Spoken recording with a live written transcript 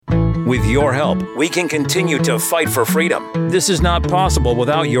With your help, we can continue to fight for freedom. This is not possible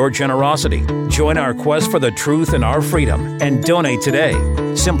without your generosity. Join our quest for the truth and our freedom and donate today.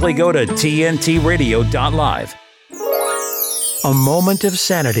 Simply go to tntradio.live. A moment of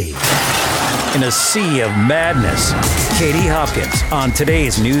sanity in a sea of madness. Katie Hopkins on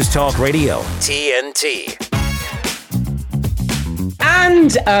today's News Talk Radio, TNT.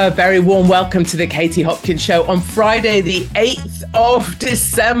 And a very warm welcome to the Katie Hopkins Show on Friday, the 8th of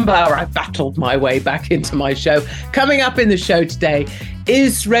December. I battled my way back into my show. Coming up in the show today,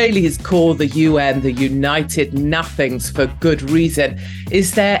 Israelis call the UN the United Nothings for good reason.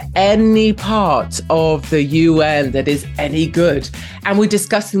 Is there any part of the UN that is any good? And we're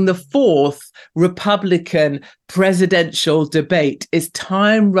discussing the fourth Republican presidential debate. Is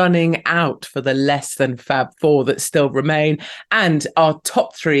time running out for the less than Fab Four that still remain? And our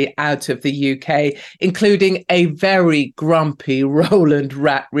top three out of the UK, including a very grumpy Roland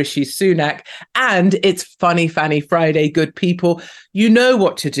Rat Rishi Sunak. And it's Funny Fanny Friday, good people. You know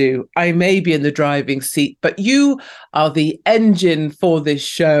what to do. I may be in the driving seat, but you are the engine for this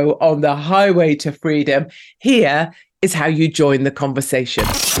show on the highway to freedom. Here is how you join the conversation.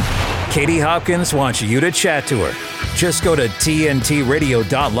 Katie Hopkins wants you to chat to her. Just go to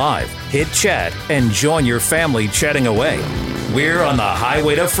tntradio.live, hit chat, and join your family chatting away. We're on the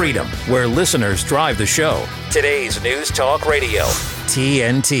highway to freedom, where listeners drive the show. Today's News Talk Radio,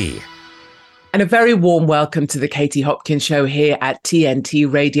 TNT. And a very warm welcome to the Katie Hopkins Show here at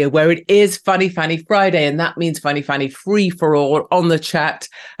TNT Radio, where it is Funny Fanny Friday, and that means Funny Fanny free for all on the chat.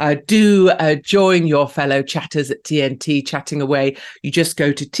 Do join your fellow chatters at TNT chatting away. You just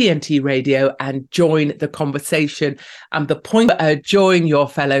go to TNT Radio and join the conversation. The point, join your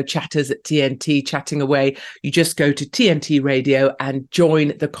fellow chatters at TNT chatting away. You just go to TNT Radio and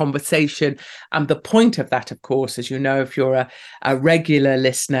join the conversation. The point of that, of course, as you know, if you're a regular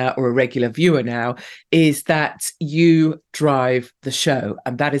listener or a regular viewer now, is that you drive the show,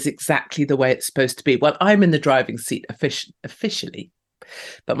 and that is exactly the way it's supposed to be. Well, I'm in the driving seat officially,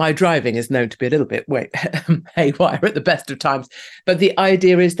 but my driving is known to be a little bit haywire at the best of times. But the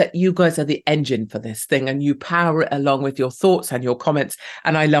idea is that you guys are the engine for this thing, and you power it along with your thoughts and your comments,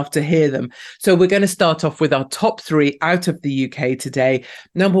 and I love to hear them. So we're going to start off with our top three out of the UK today.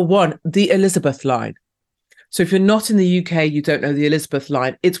 Number one, the Elizabeth line. So if you're not in the UK, you don't know the Elizabeth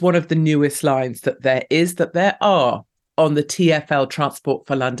line. It's one of the newest lines that there are on the TfL Transport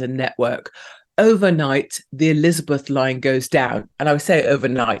for London network. Overnight, the Elizabeth line goes down. And I would say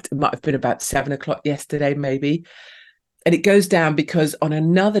overnight, it might have been about 7 o'clock yesterday, maybe. And it goes down because on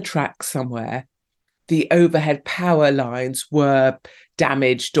another track somewhere, the overhead power lines were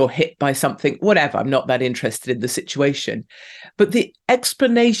damaged or hit by something, whatever. I'm not that interested in the situation. But the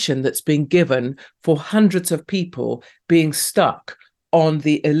explanation that's been given for hundreds of people being stuck on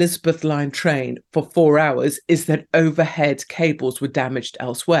the Elizabeth line train for 4 hours is that overhead cables were damaged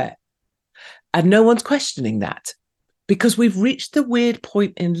elsewhere. And no one's questioning that, because we've reached the weird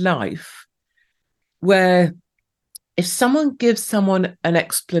point in life where if someone gives someone an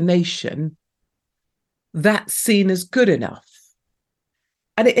explanation, that's seen as good enough.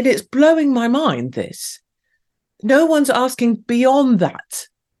 And it's blowing my mind, this. No one's asking beyond that.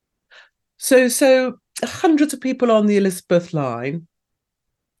 So hundreds of people on the Elizabeth line,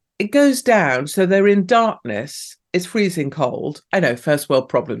 it goes down, so they're in darkness. It's freezing cold. I know, first world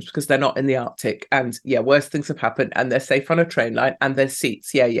problems, because they're not in the Arctic. And yeah, worse things have happened, and they're safe on a train line, and there's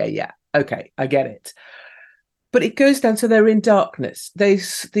seats. Yeah. Okay, I get it. But it goes down, so they're in darkness.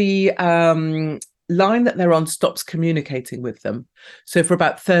 The line that they're on stops communicating with them. So for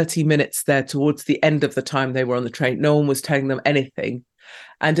about 30 minutes there, towards the end of the time they were on the train, no one was telling them anything.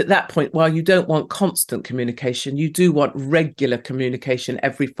 And at that point, while you don't want constant communication, you do want regular communication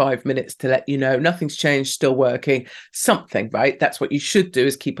every 5 minutes to let you know nothing's changed, still working, something, right? That's what you should do,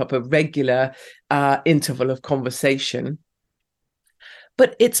 is keep up a regular interval of conversation.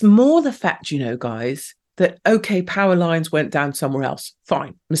 But it's more the fact, guys, that, okay, power lines went down somewhere else.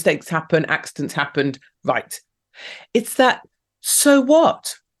 Fine. Mistakes happen, accidents happened. Right. It's that, so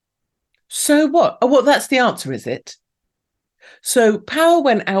what? So what? Oh, well, that's the answer, is it? So power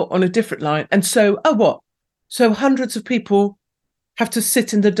went out on a different line. And so, oh, what? So hundreds of people have to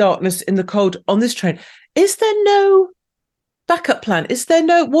sit in the darkness, in the cold on this train. Is there no backup plan?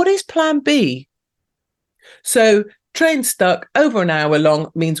 What is plan B? So train stuck over an hour long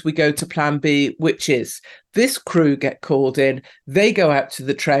means we go to plan B, which is this crew get called in, they go out to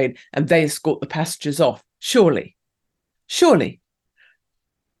the train and they escort the passengers off. Surely.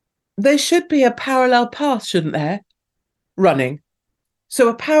 There should be a parallel path, shouldn't there? Running. So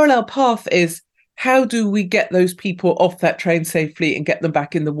a parallel path is how do we get those people off that train safely and get them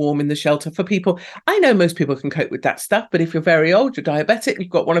back in the warm in the shelter for people? I know most people can cope with that stuff, but if you're very old, you're diabetic,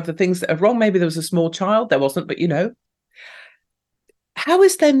 you've got one of the things that are wrong, maybe there was a small child, there wasn't, but how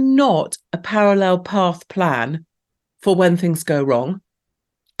is there not a parallel path plan for when things go wrong?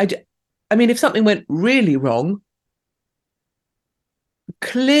 I mean, if something went really wrong,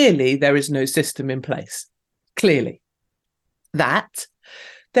 clearly there is no system in place. Clearly. That.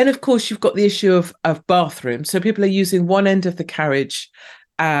 Then, of course, you've got the issue of bathrooms. So people are using one end of the carriage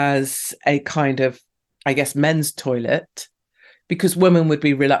as a kind of, I guess, men's toilet, because women would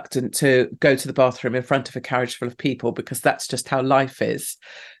be reluctant to go to the bathroom in front of a carriage full of people because that's just how life is.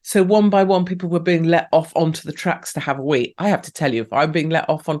 So one by one, people were being let off onto the tracks to have a wee. I have to tell you, if I'm being let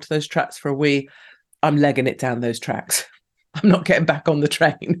off onto those tracks for a wee, I'm legging it down those tracks. I'm not getting back on the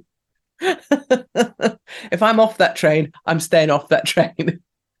train. If I'm off that train, I'm staying off that train.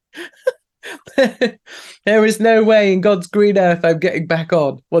 There is no way in God's green earth I'm getting back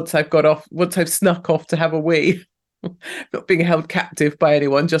on once I've snuck off to have a wee. Not being held captive by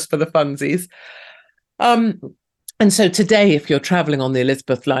anyone just for the funsies. And so today, if you're traveling on the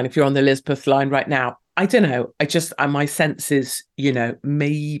Elizabeth line, if you're on the Elizabeth line right now, I don't know. My sense is,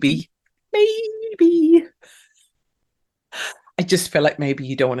 maybe. I just feel like maybe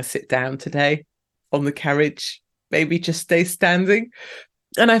you don't want to sit down today on the carriage. Maybe just stay standing.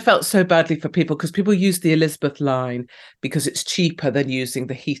 And I felt so badly for people because people use the Elizabeth line because it's cheaper than using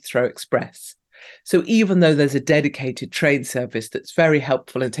the Heathrow Express. So even though there's a dedicated train service that's very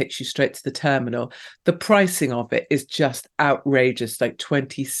helpful and takes you straight to the terminal, the pricing of it is just outrageous, like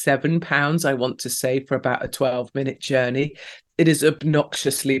 £27, I want to say, for about a 12-minute journey. It is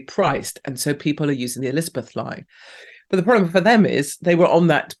obnoxiously priced. And so people are using the Elizabeth line. But the problem for them is they were on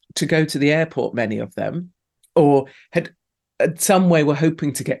that to go to the airport, many of them, or had some way were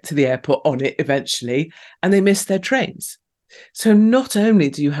hoping to get to the airport on it eventually, and they missed their trains. So not only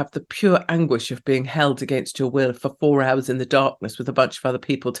do you have the pure anguish of being held against your will for 4 hours in the darkness with a bunch of other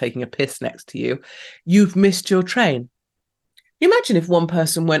people taking a piss next to you, you've missed your train. Imagine if one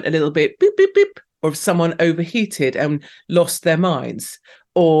person went a little bit beep, beep, beep, or if someone overheated and lost their minds,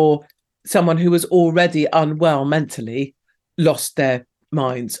 or someone who was already unwell mentally lost their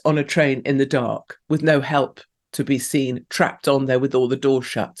minds on a train in the dark with no help to be seen, trapped on there with all the doors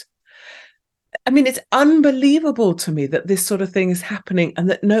shut. I mean, it's unbelievable to me that this sort of thing is happening and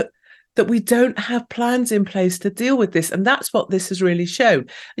that we don't have plans in place to deal with this. And that's what this has really shown.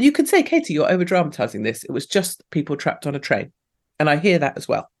 And you can say, Katie, you're over dramatizing this. It was just people trapped on a train. And I hear that as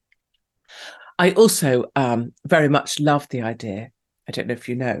well. I also very much love the idea, I don't know if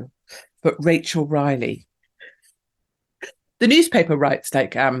you know, but Rachel Riley, the newspaper writes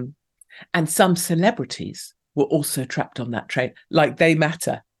and some celebrities were also trapped on that train, like they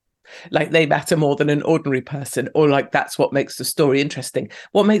matter more than an ordinary person, or like that's what makes the story interesting.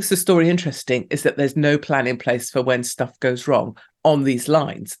 What makes the story interesting is that there's no plan in place for when stuff goes wrong on these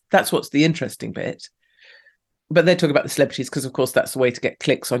lines. That's what's the interesting bit. But they're talking about the celebrities because, of course, that's the way to get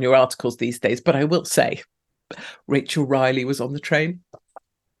clicks on your articles these days. But I will say, Rachel Riley was on the train.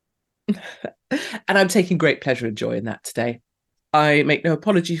 And I'm taking great pleasure and joy in that today. I make no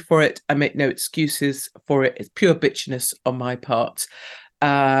apology for it. I make no excuses for it. It's pure bitchiness on my part.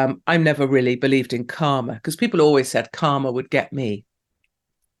 I never really believed in karma because people always said karma would get me.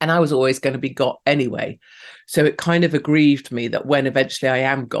 And I was always going to be got anyway. So it kind of aggrieved me that when eventually I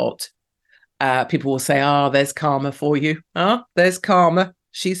am got, people will say, there's karma for you. There's karma.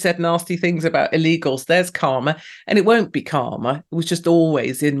 She said nasty things about illegals. There's karma. And it won't be karma. It was just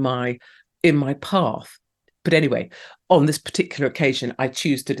always in my path. But anyway, on this particular occasion, I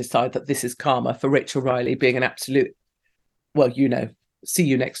choose to decide that this is karma for Rachel Riley being an absolute, see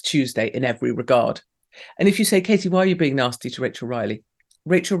you next Tuesday in every regard. And if you say, Katie, why are you being nasty to Rachel Riley?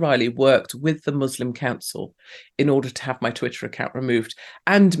 Rachel Riley worked with the Muslim Council in order to have my Twitter account removed,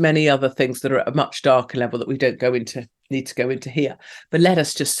 and many other things that are at a much darker level that we don't need to go into here. But let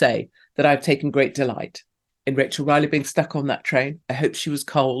us just say that I've taken great delight in Rachel Riley being stuck on that train. I hope she was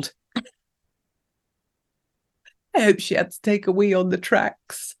cold. I hope she had to take a wee on the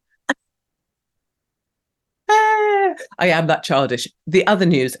tracks. I am that childish. The other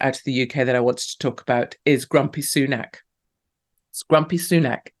news out of the UK that I wanted to talk about is Grumpy Sunak. Grumpy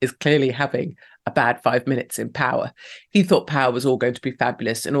Sunak is clearly having a bad 5 minutes in power. He thought power was all going to be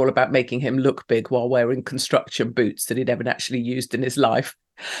fabulous and all about making him look big while wearing construction boots that he'd never actually used in his life.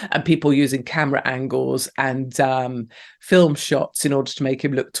 and people using camera angles and film shots in order to make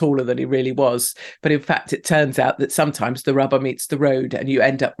him look taller than he really was. But in fact, it turns out that sometimes the rubber meets the road and you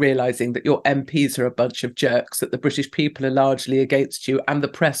end up realising that your MPs are a bunch of jerks, that the British people are largely against you and the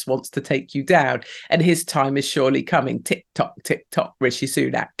press wants to take you down. And his time is surely coming. Tick-tock, tick-tock, Rishi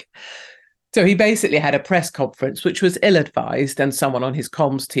Sunak. So he basically had a press conference, which was ill-advised, and someone on his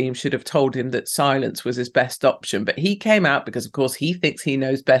comms team should have told him that silence was his best option. But he came out because, of course, he thinks he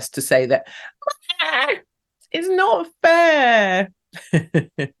knows best to say that it's not fair.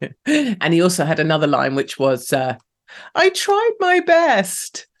 And he also had another line, which was, I tried my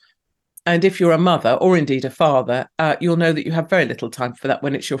best. And if you're a mother or indeed a father, you'll know that you have very little time for that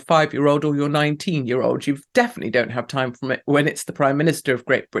when it's your 5-year-old or your 19-year-old. You definitely don't have time for it when it's the Prime Minister of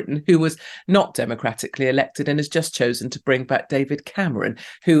Great Britain, who was not democratically elected and has just chosen to bring back David Cameron,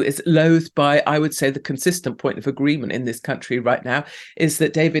 who is loathed by, I would say, the consistent point of agreement in this country right now is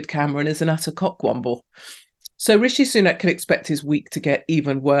that David Cameron is an utter cockwomble. So Rishi Sunak can expect his week to get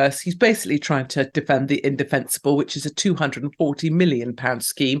even worse. He's basically trying to defend the indefensible, which is a £240 million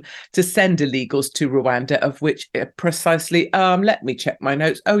scheme to send illegals to Rwanda, of which precisely, let me check my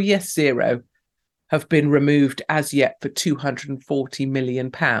notes. Oh, yes, 0 have been removed as yet for £240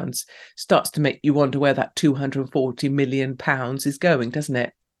 million. Starts to make you wonder where that £240 million is going, doesn't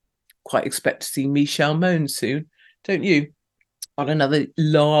it? Quite expect to see Michelle Mone soon, don't you? On another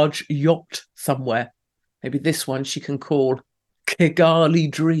large yacht somewhere. Maybe this one she can call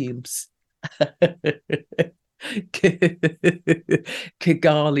Kigali Dreams.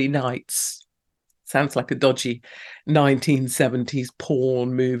 Kigali Nights. Sounds like a dodgy 1970s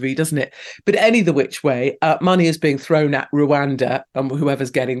porn movie, doesn't it? But any the which way, money is being thrown at Rwanda, and whoever's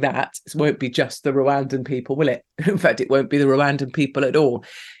getting that, it won't be just the Rwandan people, will it? In fact, it won't be the Rwandan people at all.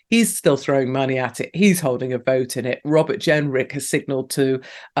 He's still throwing money at it. He's holding a vote in it. Robert Jenrick has signalled to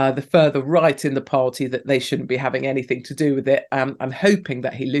the further right in the party that they shouldn't be having anything to do with it. I'm hoping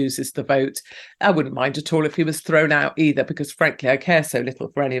that he loses the vote. I wouldn't mind at all if he was thrown out either, because frankly, I care so little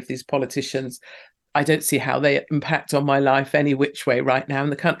for any of these politicians. I don't see how they impact on my life any which way right now,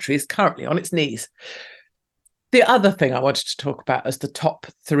 and the country is currently on its knees. The other thing I wanted to talk about is the top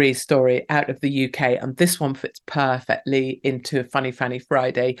 3 story out of the UK, and this one fits perfectly into Funny Fanny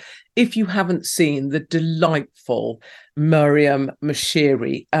Friday. If you haven't seen the delightful Miriam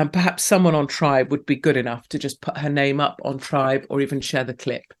Mashiri, perhaps someone on Tribe would be good enough to just put her name up on Tribe or even share the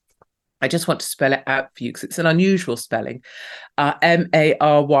clip. I just want to spell it out for you because it's an unusual spelling.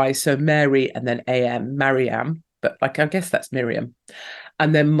 M-A-R-Y, so Mary and then A-M, Mariam, but I guess that's Miriam.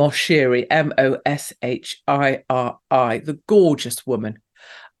 And then Moshiri, M-O-S-H-I-R-I, the gorgeous woman.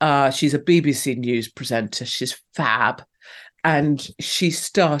 She's a BBC News presenter. She's fab. And she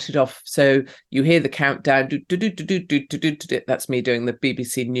started off, so you hear the countdown, that's me doing the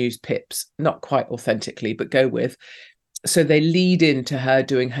BBC News pips, not quite authentically, but go with. So they lead into her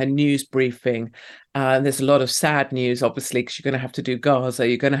doing her news briefing. There's a lot of sad news, obviously, because you're going to have to do Gaza,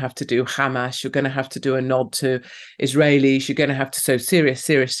 you're going to have to do Hamas, you're going to have to do a nod to Israelis, you're going to have to, so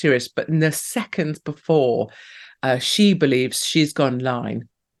serious. But in the seconds before she believes she's gone live,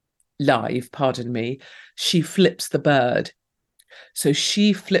 she flips the bird. So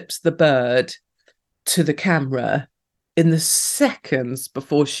she flips the bird to the camera in the seconds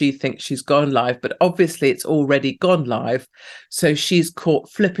before she thinks she's gone live, but obviously it's already gone live. So she's caught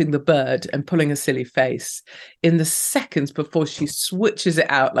flipping the bird and pulling a silly face in the seconds before she switches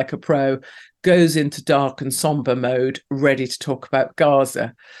it out like a pro, goes into dark and somber mode, ready to talk about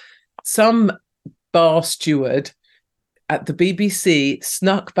Gaza. Some bar steward at the BBC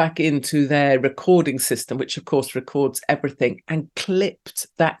snuck back into their recording system, which of course records everything, and clipped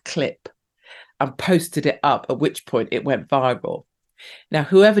that clip and posted it up, at which point it went viral. Now,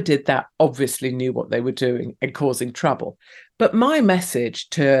 whoever did that obviously knew what they were doing and causing trouble. But my message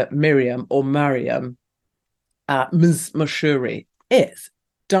to Miriam or Mariam, Ms. Mashuri, is,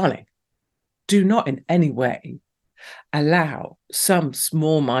 darling, do not in any way allow some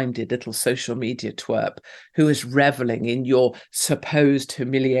small-minded little social media twerp who is reveling in your supposed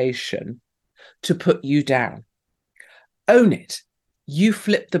humiliation to put you down. Own it. You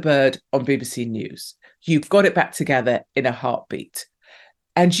flipped the bird on BBC News. You've got it back together in a heartbeat.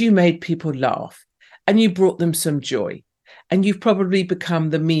 And you made people laugh. And you brought them some joy. And you've probably become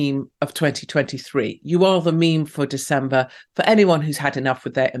the meme of 2023. You are the meme for December for anyone who's had enough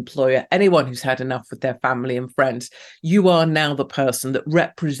with their employer, anyone who's had enough with their family and friends. You are now the person that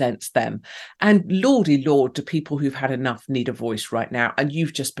represents them. And lordy lord, do people who've had enough need a voice right now. And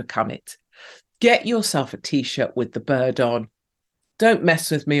you've just become it. Get yourself a T-shirt with the bird on. Don't mess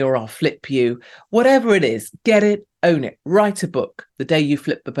with me or I'll flip you. Whatever it is, get it, own it. Write a book, The Day You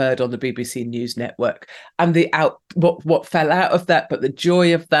Flipped the Bird on the BBC News Network. And what fell out of that, but the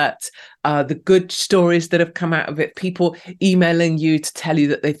joy of that, the good stories that have come out of it, people emailing you to tell you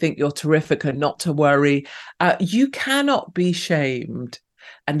that they think you're terrific and not to worry. You cannot be shamed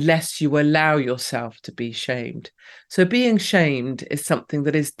unless you allow yourself to be shamed. So being shamed is something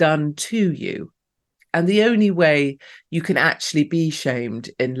that is done to you. And the only way you can actually be shamed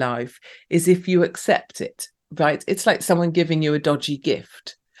in life is if you accept it, right? It's like someone giving you a dodgy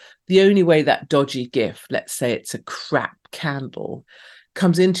gift. The only way that dodgy gift, let's say it's a crap candle,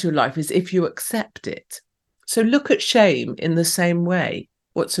 comes into your life is if you accept it. So look at shame in the same way.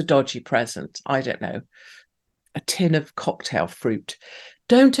 What's a dodgy present? I don't know. A tin of cocktail fruit.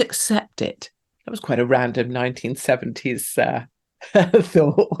 Don't accept it. That was quite a random 1970s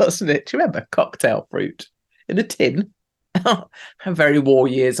thought, wasn't it? Do you remember cocktail fruit in a tin? Very war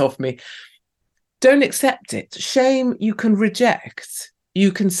years off me. Don't accept it. Shame you can reject.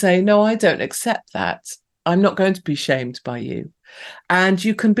 You can say, no, I don't accept that. I'm not going to be shamed by you. And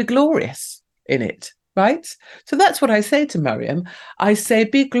you can be glorious in it, right? So that's what I say to Mariam. I say,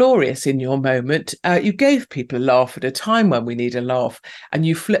 be glorious in your moment. You gave people a laugh at a time when we need a laugh, and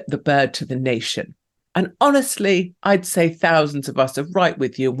you flipped the bird to the nation. And honestly, I'd say thousands of us are right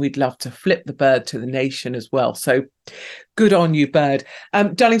with you, and we'd love to flip the bird to the nation as well. So good on you, Bird.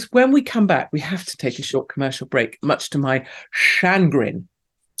 Darlings, when we come back, we have to take a short commercial break, much to my chagrin.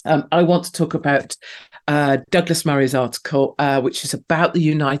 I want to talk about Douglas Murray's article, which is about the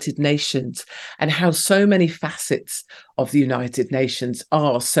United Nations and how so many facets of the United Nations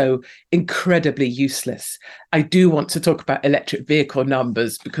are so incredibly useless. I do want to talk about electric vehicle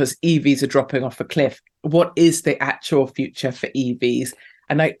numbers because EVs are dropping off a cliff. What is the actual future for EVs?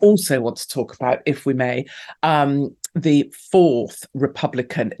 And I also want to talk about, if we may, the fourth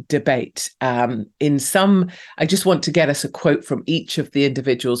Republican debate. I just want to get us a quote from each of the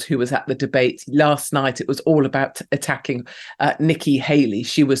individuals who was at the debate. Last night, it was all about attacking Nikki Haley.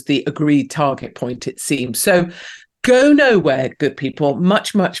 She was the agreed target point, it seems. So go nowhere, good people.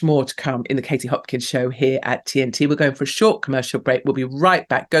 Much, much more to come in the Katie Hopkins show here at TNT. We're going for a short commercial break. We'll be right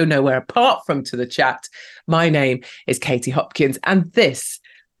back. Go nowhere apart from to the chat. My name is Katie Hopkins, and this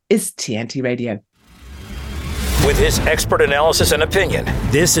is TNT Radio. With his expert analysis and opinion,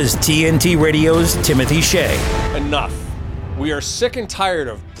 this is TNT Radio's Timothy Shea. Enough. We are sick and tired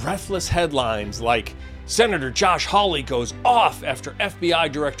of breathless headlines like Senator Josh Hawley goes off after FBI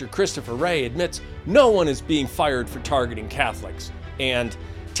Director Christopher Wray admits no one is being fired for targeting Catholics, and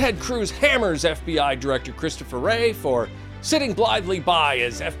Ted Cruz hammers FBI Director Christopher Wray for sitting blithely by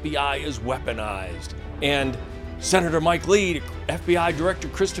as FBI is weaponized, and Senator Mike Lee, FBI Director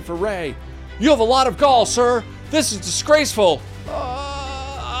Christopher Wray, you have a lot of gall, sir. This is disgraceful.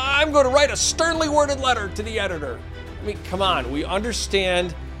 I'm going to write a sternly worded letter to the editor. I mean, come on. We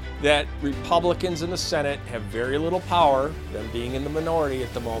understand that Republicans in the Senate have very little power, them being in the minority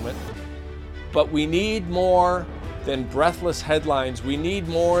at the moment. But we need more than breathless headlines. We need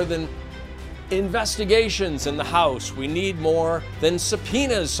more than investigations in the House. We need more than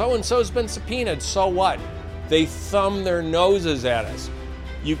subpoenas. So-and-so's been subpoenaed. So what? They thumb their noses at us.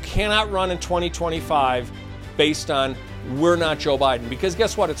 You cannot run in 2025 based on we're not Joe Biden, because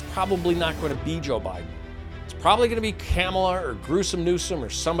guess what? It's probably not going to be Joe Biden. It's probably going to be Kamala or Gruesome Newsom or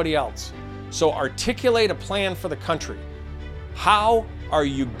somebody else. So articulate a plan for the country. How are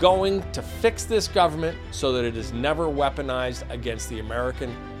you going to fix this government so that it is never weaponized against the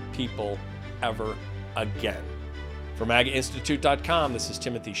American people ever again? From AgaInstitute.com, this is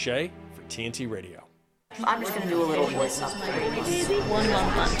Timothy Shea for TNT Radio. I'm just going to do a little voice up. 1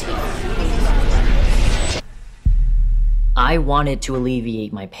 month on TV. I wanted to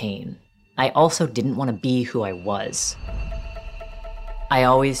alleviate my pain. I also didn't want to be who I was. I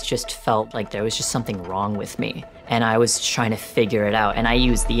always just felt like there was just something wrong with me, and I was trying to figure it out, and I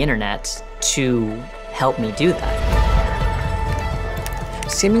used the internet to help me do that.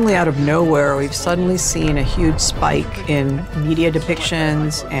 Seemingly out of nowhere, we've suddenly seen a huge spike in media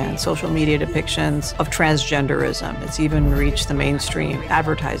depictions and social media depictions of transgenderism. It's even reached the mainstream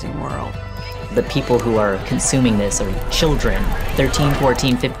advertising world. The people who are consuming this are children, 13,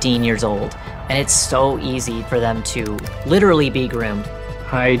 14, 15 years old, and it's so easy for them to literally be groomed.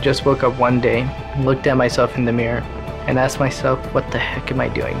 I just woke up one day, looked at myself in the mirror, and asked myself, what the heck am I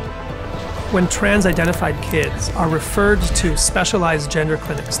doing? When trans-identified kids are referred to specialized gender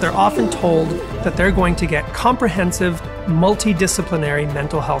clinics, they're often told that they're going to get comprehensive, multidisciplinary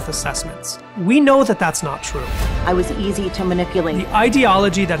mental health assessments. We know that that's not true. I was easy to manipulate. The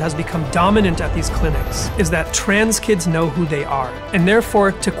ideology that has become dominant at these clinics is that trans kids know who they are, and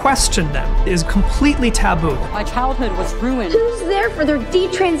therefore to question them is completely taboo. My childhood was ruined. Who's there for their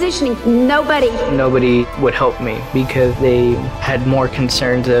detransitioning? Nobody. Nobody would help me because they had more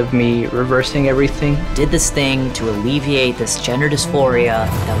concerns of me reversing everything. Did this thing to alleviate this gender dysphoria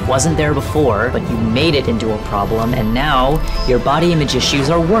that wasn't there before, but you made it into a problem, and now your body image issues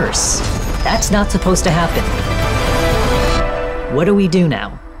are worse. That's not supposed to happen. What do we do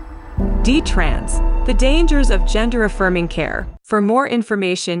now? D-Trans, the dangers of gender-affirming care. For more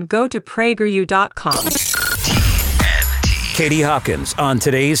information, go to PragerU.com. Katie Hopkins on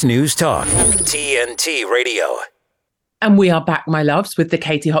today's News Talk, TNT Radio. And we are back, my loves, with the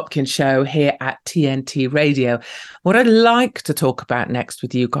Katie Hopkins Show here at TNT Radio. What I'd like to talk about next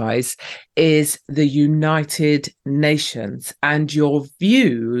with you guys is the United Nations and your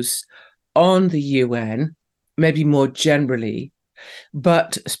views on the UN, maybe more generally,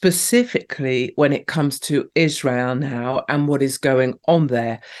 but specifically when it comes to Israel now and what is going on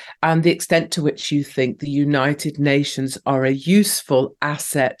there, and the extent to which you think the United Nations are a useful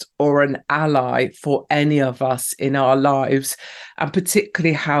asset or an ally for any of us in our lives, and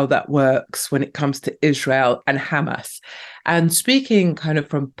particularly how that works when it comes to Israel and Hamas. And speaking kind of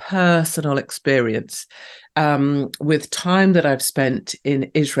from personal experience, with time that I've spent in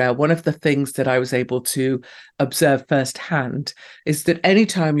Israel, one of the things that I was able to observe firsthand is that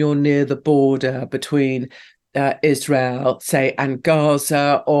anytime you're near the border between Israel, say, and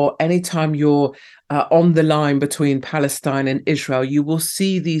Gaza, or anytime you're on the line between Palestine and Israel, you will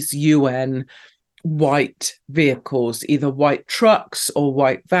see these UN white vehicles, either white trucks or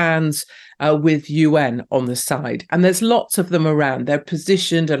white vans with UN on the side. And there's lots of them around. They're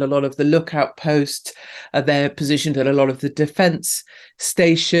positioned at a lot of the lookout posts. They're positioned at a lot of the defense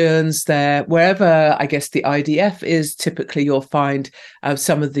stations there. Wherever, I guess, the IDF is, typically you'll find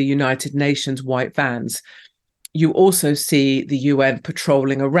some of the United Nations white vans. You also see the UN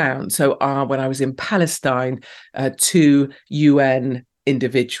patrolling around. So when I was in Palestine, 2 UN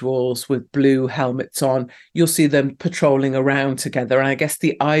individuals with blue helmets on, you'll see them patrolling around together. And I guess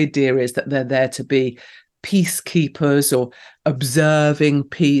the idea is that they're there to be peacekeepers or observing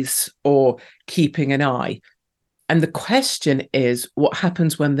peace or keeping an eye. And the question is, what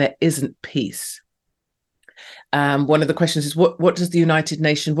happens when there isn't peace? One of the questions is, what does the United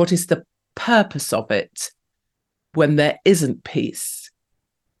Nations, what is the purpose of it when there isn't peace?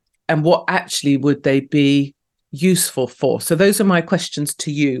 And what actually would they be useful for? So those are my questions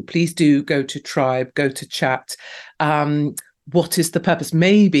to you. Please do go to Tribe, go to chat. What is the purpose?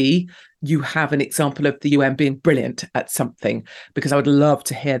 Maybe you have an example of the UN being brilliant at something, because I would love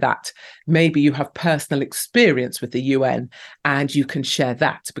to hear that. Maybe you have personal experience with the UN and you can share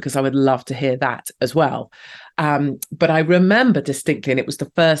that, because I would love to hear that as well. But I remember distinctly, and it was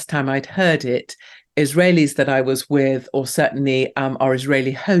the first time I'd heard it, Israelis that I was with, or certainly our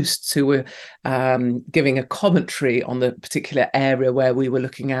Israeli hosts who were giving a commentary on the particular area where we were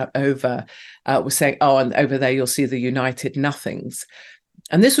looking out over, were saying, oh, and over there you'll see the United Nothings.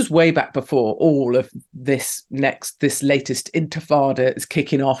 And this was way back before all of this latest intifada is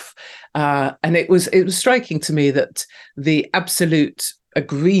kicking off. And it was striking to me that the absolute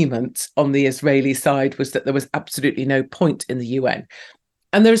agreement on the Israeli side was that there was absolutely no point in the UN.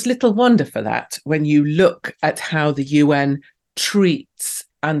 And there's little wonder for that when you look at how the UN treats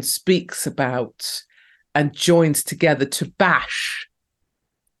and speaks about and joins together to bash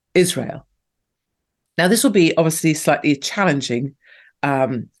Israel. Now, this will be obviously slightly challenging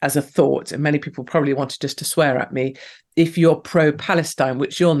as a thought, and many people probably wanted just to swear at me. If you're pro-Palestine,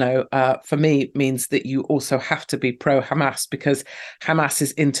 which you'll know, for me, means that you also have to be pro-Hamas, because Hamas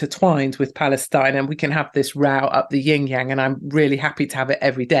is intertwined with Palestine, and we can have this row up the yin-yang, and I'm really happy to have it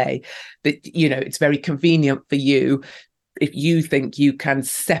every day. But, you know, it's very convenient for you if you think you can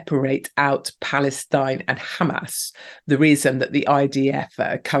separate out Palestine and Hamas. The reason that the IDF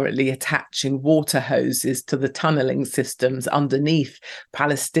are currently attaching water hoses to the tunneling systems underneath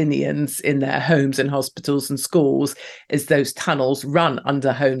Palestinians in their homes and hospitals and schools is those tunnels run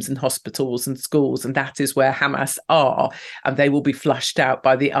under homes and hospitals and schools, and that is where Hamas are, and they will be flushed out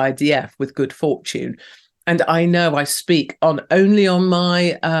by the IDF with good fortune. And I know I speak only on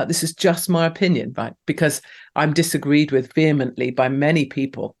my, this is just my opinion, right? Because I'm disagreed with vehemently by many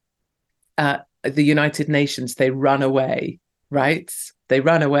people. The United Nations, they run away, right? They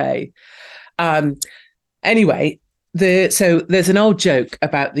run away. Anyway, So there's an old joke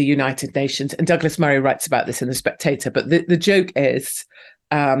about the United Nations, and Douglas Murray writes about this in The Spectator, but the joke is,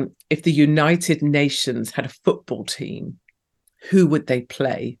 if the United Nations had a football team, who would they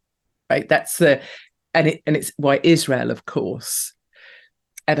play? Right? It's why Israel, of course.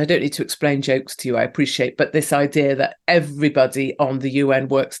 And I don't need to explain jokes to you, I appreciate, but this idea that everybody on the UN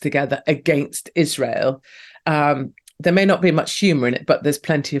works together against Israel, there may not be much humor in it, but there's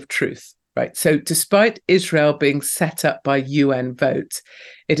plenty of truth. Right. So despite Israel being set up by UN vote,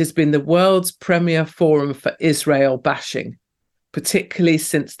 it has been the world's premier forum for Israel bashing, particularly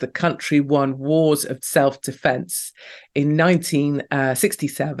since the country won wars of self-defense in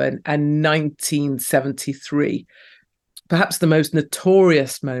 1967 and 1973. Perhaps the most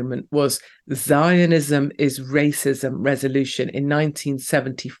notorious moment was Zionism is Racism resolution in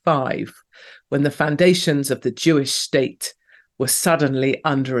 1975, when the foundations of the Jewish state were suddenly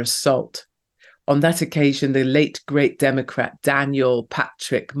under assault. On that occasion, the late great Democrat Daniel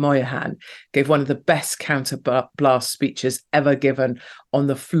Patrick Moynihan gave one of the best counterblast speeches ever given on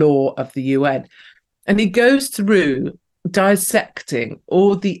the floor of the UN. And he goes through dissecting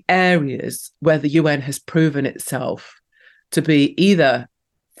all the areas where the UN has proven itself to be either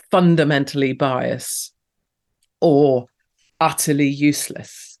fundamentally biased or utterly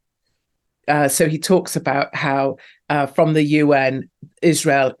useless. So he talks about how from the UN,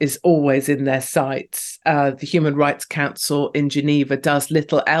 Israel is always in their sights. The Human Rights Council in Geneva does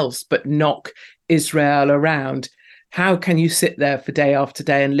little else but knock Israel around. How can you sit there for day after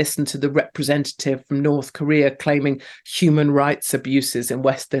day and listen to the representative from North Korea claiming human rights abuses in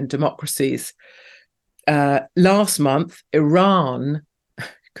Western democracies? Last month, Iran,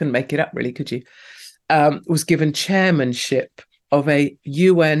 couldn't make it up really, could you, was given chairmanship of a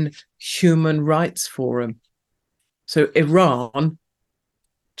UN Human Rights Forum. So Iran,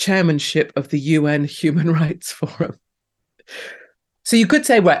 chairmanship of the UN Human Rights Forum. So you could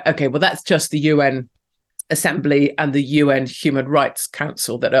say, right, okay, well, that's just the UN Assembly and the UN Human Rights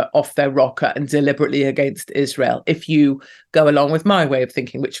Council that are off their rocker and deliberately against Israel, if you go along with my way of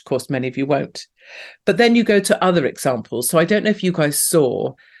thinking, which of course many of you won't. But then you go to other examples. So I don't know if you guys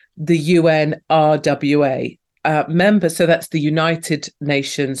saw the UN RWA member. So that's the United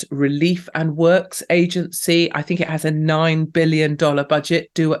Nations Relief and Works Agency. I think it has a $9 billion budget.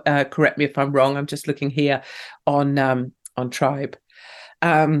 Do correct me if I'm wrong. I'm just looking here on Tribe.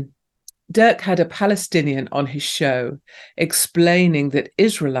 Dirk had a Palestinian on his show explaining that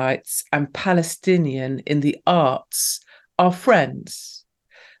Israelites and Palestinian in the arts are friends,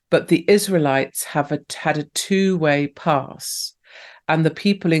 but the Israelites have had a two-way pass, and the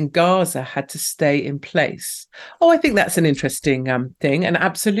people in Gaza had to stay in place. Oh, I think that's an interesting thing. And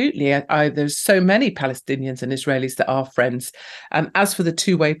absolutely, there's so many Palestinians and Israelis that are friends. As for the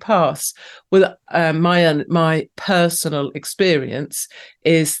two-way pass, well, my personal experience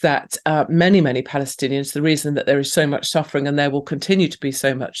is that many Palestinians, the reason that there is so much suffering and there will continue to be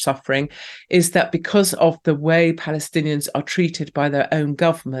so much suffering is that because of the way Palestinians are treated by their own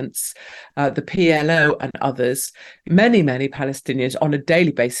governments, the PLO and others, many Palestinians on a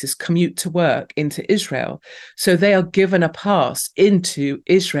daily basis commute to work into Israel. So they are given a pass into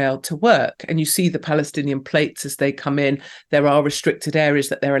Israel to work. And you see the Palestinian plates as they come in. There are restricted areas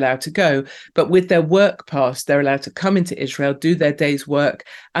that they're allowed to go. But with their work pass, they're allowed to come into Israel, do their day's work,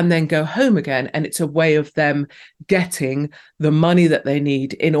 and then go home again. And it's a way of them getting the money that they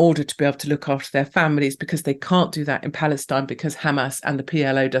need in order to be able to look after their families, because they can't do that in Palestine because Hamas and the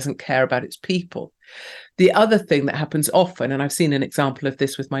PLO doesn't care about its people. The other thing that happens often, and I've seen an example of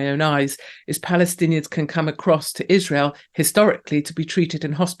this with my own eyes, is Palestinians can come across to Israel historically to be treated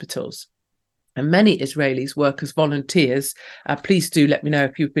in hospitals. And many Israelis work as volunteers. Please do let me know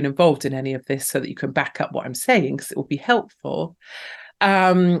if you've been involved in any of this so that you can back up what I'm saying, because it will be helpful.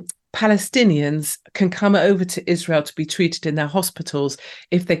 Palestinians can come over to Israel to be treated in their hospitals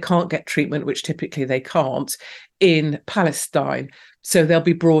if they can't get treatment, which typically they can't, in Palestine. So they'll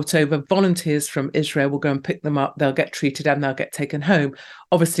be brought over. Volunteers from Israel will go and pick them up. They'll get treated and they'll get taken home.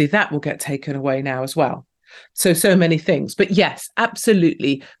 Obviously, that will get taken away now as well. So many things. But yes,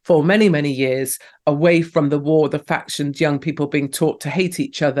 absolutely, for many years, away from the war, the factions, young people being taught to hate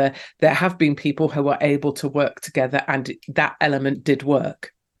each other, there have been people who are able to work together, and that element did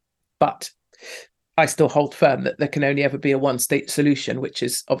work. But I still hold firm that there can only ever be a one-state solution, which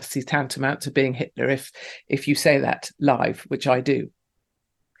is obviously tantamount to being Hitler if you say that live, which I do.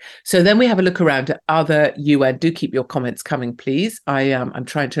 So then we have a look around at other UN. Do keep your comments coming, please. I'm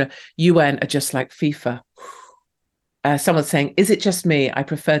trying to. UN are just like FIFA. Someone's saying, is it just me? I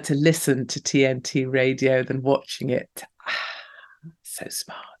prefer to listen to TNT radio than watching it. So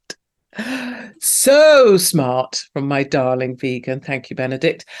smart. So smart from my darling vegan. Thank you,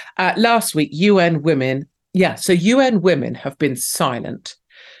 Benedict. Last week, UN Women. Yeah, so UN Women have been silent.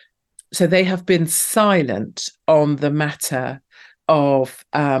 So they have been silent on the matter of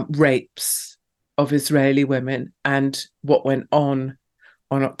rapes of Israeli women and what went on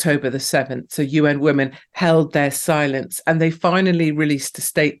October the 7th. So UN Women held their silence, and they finally released a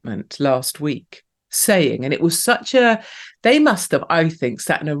statement last week saying, and it was they must have, I think,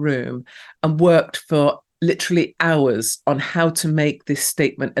 sat in a room and worked for literally hours on how to make this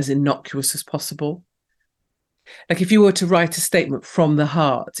statement as innocuous as possible. Like if you were to write a statement from the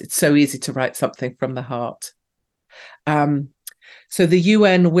heart, it's so easy to write something from the heart. So the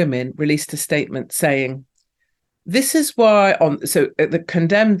UN Women released a statement saying, this is why it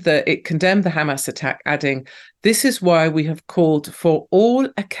condemned the Hamas attack, adding, this is why we have called for all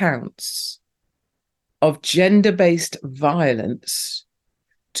accounts of gender-based violence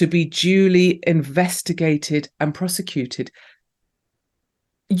to be duly investigated and prosecuted.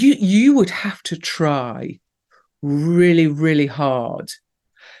 You would have to try really, really hard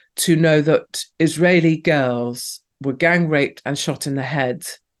to know that Israeli girls were gang raped and shot in the head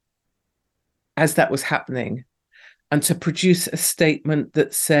as that was happening, and to produce a statement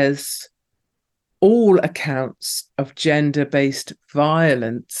that says all accounts of gender-based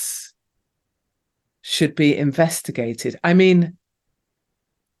violence should be investigated. I mean,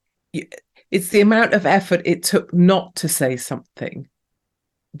 it's the amount of effort it took not to say something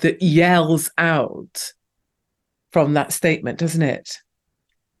that yells out from that statement, doesn't it?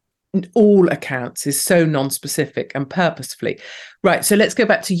 All accounts is so non-specific and purposefully. Right, so let's go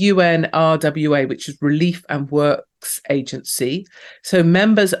back to UNRWA, which is Relief and Works Agency. So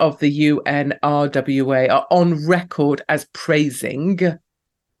members of the UNRWA are on record as praising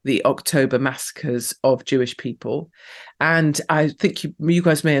the October massacres of Jewish people. And I think you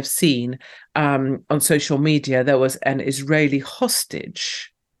guys may have seen on social media, there was an Israeli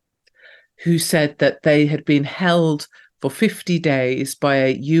hostage who said that they had been held for 50 days by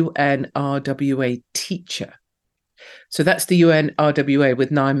a UNRWA teacher. So that's the UNRWA with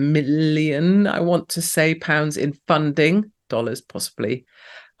 9 million, I want to say, pounds in funding, dollars possibly,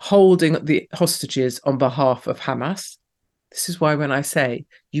 holding the hostages on behalf of Hamas. This is why when I say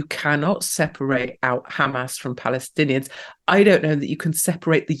you cannot separate out Hamas from Palestinians, I don't know that you can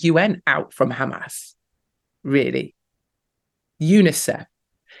separate the UN out from Hamas, really. UNICEF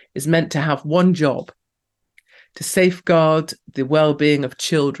is meant to have one job, to safeguard the well-being of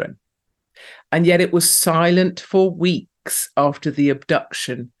children. And yet it was silent for weeks after the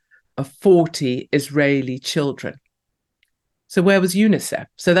abduction of 40 Israeli children. So where was UNICEF?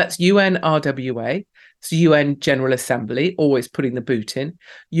 So that's UNRWA, it's UN General Assembly, always putting the boot in,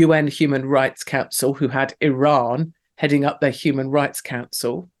 UN Human Rights Council, who had Iran heading up their Human Rights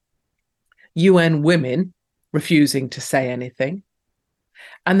Council, UN Women refusing to say anything,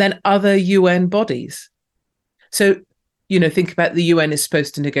 and then other UN bodies. So, think about the UN is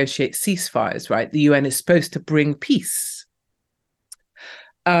supposed to negotiate ceasefires, right? The UN is supposed to bring peace.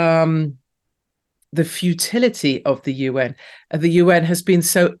 The futility of the UN has been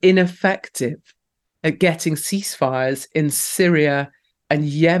so ineffective at getting ceasefires in Syria and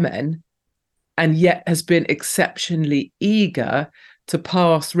Yemen, and yet has been exceptionally eager to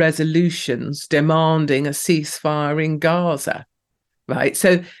pass resolutions demanding a ceasefire in Gaza. Right.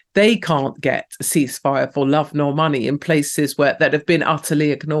 So they can't get a ceasefire for love nor money in places that have been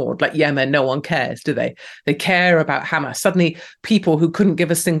utterly ignored, like Yemen. No one cares, do they? They care about Hamas. Suddenly, people who couldn't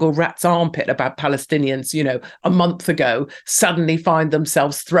give a single rat's armpit about Palestinians, a month ago, suddenly find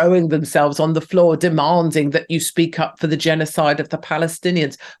themselves throwing themselves on the floor, demanding that you speak up for the genocide of the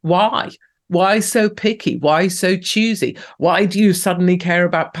Palestinians. Why? Why so picky? Why so choosy? Why do you suddenly care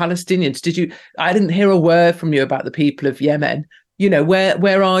about Palestinians? I didn't hear a word from you about the people of Yemen.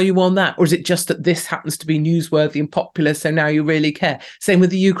 Where are you on that? Or is it just that this happens to be newsworthy and popular, so now you really care? Same with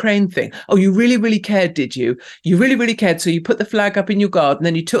the Ukraine thing. Oh, you really, really cared, did you? You really, really cared, so you put the flag up in your garden,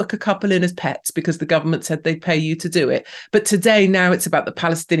 then you took a couple in as pets because the government said they'd pay you to do it. But today, now it's about the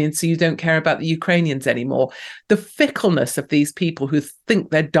Palestinians, so you don't care about the Ukrainians anymore. The fickleness of these people who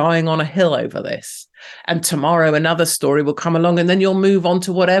think they're dying on a hill over this. And tomorrow another story will come along, and then you'll move on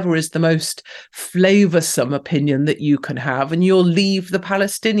to whatever is the most flavoursome opinion that you can have, and you'll leave the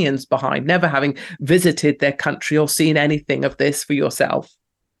Palestinians behind, never having visited their country or seen anything of this for yourself.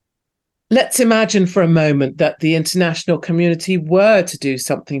 Let's imagine for a moment that the international community were to do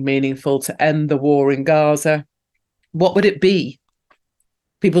something meaningful to end the war in Gaza. What would it be?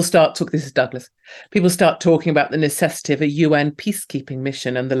 People start talking about the necessity of a UN peacekeeping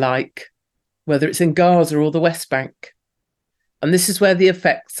mission and the like, whether it's in Gaza or the West Bank. And this is where the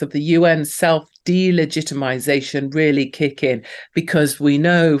effects of the UN self-delegitimization really kick in, because we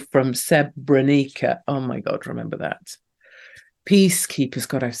know from Srebrenica, oh my God, remember that. Peacekeepers,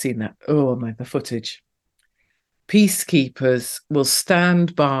 God, I've seen that. Oh my, the footage. Peacekeepers will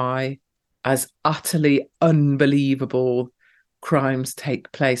stand by as utterly unbelievable crimes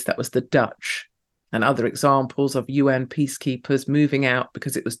take place. That was the Dutch. And other examples of UN peacekeepers moving out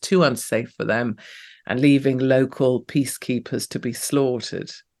because it was too unsafe for them and leaving local peacekeepers to be slaughtered.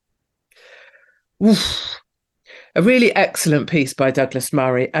 Oof. A really excellent piece by Douglas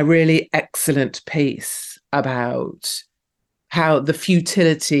Murray, a really excellent piece about how the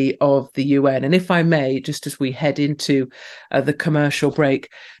futility of the UN. And if I may, just as we head into the commercial break,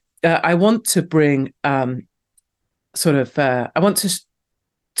 I want to bring I want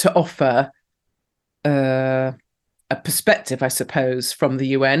to offer a perspective, I suppose, from the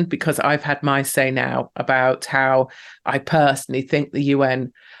UN, because I've had my say now about how I personally think the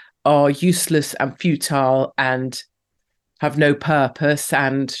UN are useless and futile and have no purpose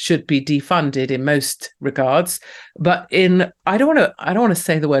and should be defunded in most regards. But I don't want to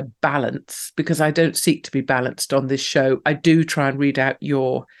say the word balance, because I don't seek to be balanced on this show. I do try and read out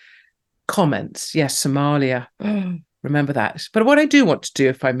your comments. Yes, Somalia. Remember that. But what I do want to do,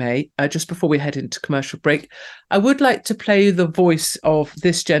 if I may, just before we head into commercial break, I would like to play the voice of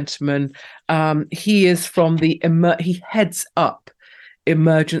this gentleman. He is from he heads up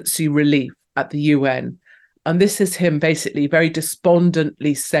emergency relief at the UN. And this is him basically very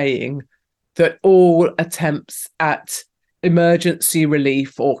despondently saying that all attempts at emergency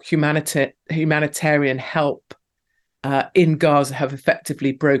relief or humanitarian help in Gaza have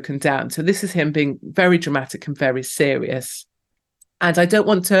effectively broken down. So this is him being very dramatic and very serious. And I don't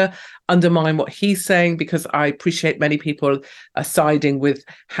want to undermine what he's saying, because I appreciate many people are siding with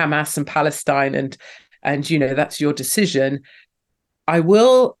Hamas and Palestine, and you know, that's your decision. I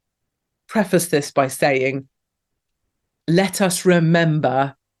will preface this by saying, let us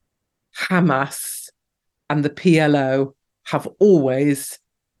remember Hamas and the PLO have always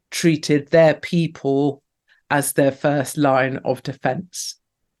treated their people as their first line of defense.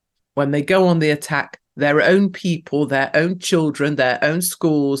 When they go on the attack, their own people, their own children, their own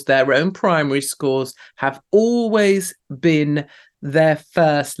schools, their own primary schools have always been their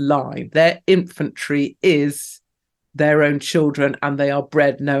first line. Their infantry is their own children, and they are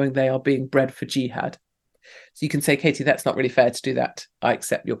bred knowing they are being bred for jihad. So you can say, Katie, that's not really fair to do that. I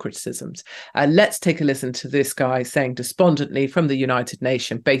accept your criticisms. Let's take a listen to this guy saying despondently from the United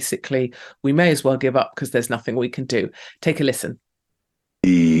Nations, basically, we may as well give up because there's nothing we can do. Take a listen.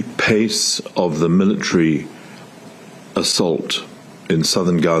 The pace of the military assault in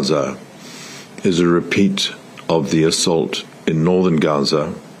southern Gaza is a repeat of the assault in northern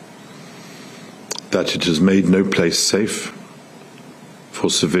Gaza, that it has made no place safe for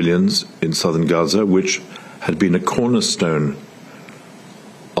civilians in southern Gaza, which had been a cornerstone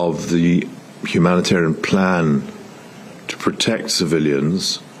of the humanitarian plan to protect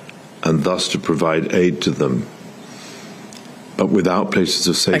civilians and thus to provide aid to them. But without places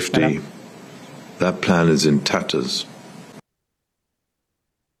of safety, that plan is in tatters.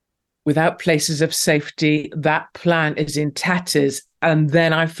 Without places of safety, that plan is in tatters. And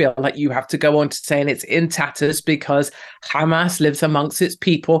then I feel like you have to go on to saying it's in tatters because Hamas lives amongst its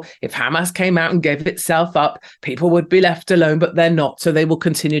people. If Hamas came out and gave itself up, people would be left alone, but they're not. So they will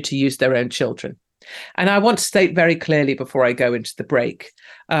continue to use their own children. And I want to state very clearly before I go into the break,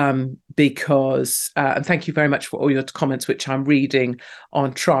 because, and thank you very much for all your comments, which I'm reading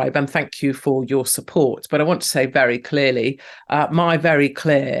on Tribe, and thank you for your support. But I want to say very clearly, my very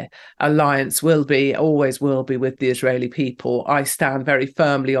clear alliance always will be with the Israeli people. I stand very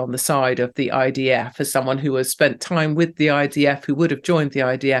firmly on the side of the IDF as someone who has spent time with the IDF, who would have joined the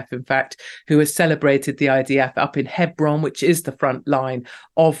IDF, in fact, who has celebrated the IDF up in Hebron, which is the front line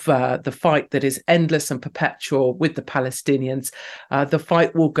of the fight that is endless and perpetual with the Palestinians. The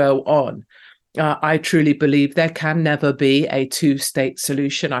fight will go on. I truly believe there can never be a two-state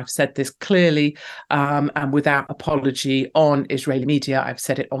solution. I've said this clearly and without apology on Israeli media. I've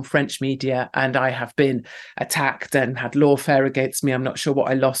said it on French media, and I have been attacked and had lawfare against me. I'm not sure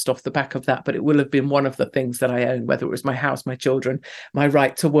what I lost off the back of that, but it will have been one of the things that I own, whether it was my house, my children, my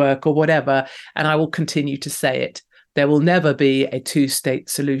right to work or whatever. And I will continue to say it. There will never be a two-state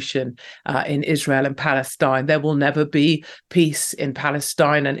solution in Israel and Palestine. There will never be peace in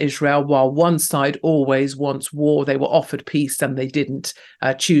Palestine and Israel, while one side always wants war. They were offered peace and they didn't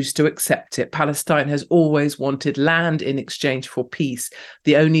choose to accept it. Palestine has always wanted land in exchange for peace.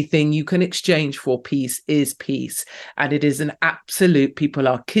 The only thing you can exchange for peace is peace. And it is an absolute, people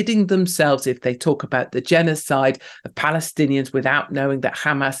are kidding themselves if they talk about the genocide of Palestinians without knowing that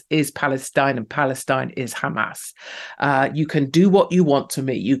Hamas is Palestine and Palestine is Hamas. You can do what you want to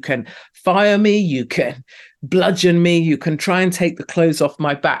me. You can fire me. You can bludgeon me. You can try and take the clothes off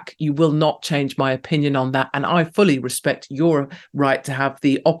my back. You will not change my opinion on that. And I fully respect your right to have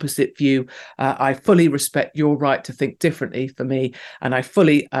the opposite view. I fully respect your right to think differently for me. And I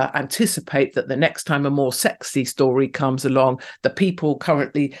fully anticipate that the next time a more sexy story comes along, the people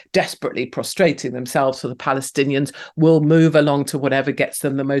currently desperately prostrating themselves for the Palestinians will move along to whatever gets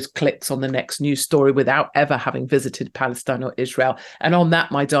them the most clicks on the next news story without ever having visited Palestine or Israel. And on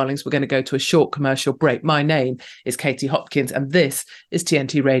that, my darlings, we're going to go to a short commercial break. My name is Katie Hopkins, and this is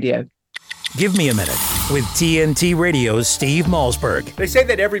TNT Radio. Give me a minute with TNT Radio's Steve Malzberg. They say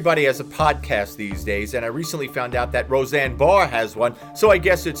that everybody has a podcast these days, and I recently found out that Roseanne Barr has one, so I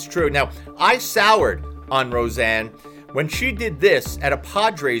guess it's true. Now, I soured on Roseanne when she did this at a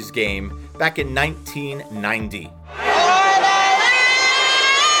Padres game back in 1990.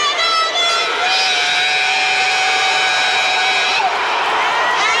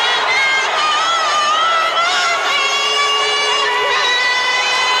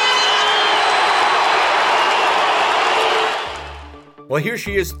 Well, here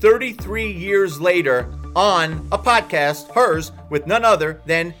she is 33 years later on a podcast, hers, with none other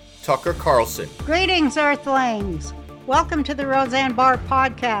than Tucker Carlson. Greetings, Earthlings. Welcome to the Roseanne Barr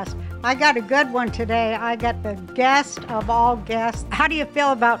podcast. I got a good one today. I got the guest of all guests. How do you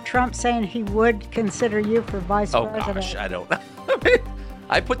feel about Trump saying he would consider you for vice president? Oh, gosh, I don't know.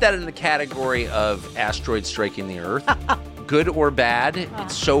 I put that in the category of asteroids striking the Earth. Good or bad,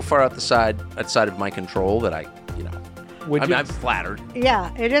 it's so far outside of my control that I'm flattered.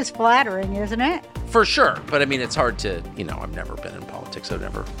 Yeah, it is flattering, isn't it? For sure. But I mean, it's hard to, I've never been in politics.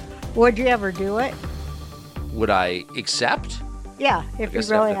 Would you ever do it? Would I accept? Yeah, if you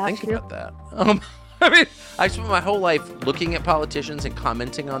really asked you. About that. I mean, I spent my whole life looking at politicians and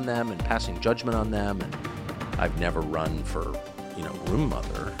commenting on them and passing judgment on them. And I've never run for, room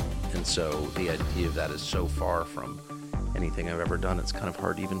mother. And so the idea of that is so far from anything I've ever done, it's kind of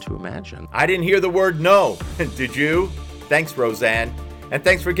hard even to imagine. I didn't hear the word no. Did you? Thanks, Roseanne. And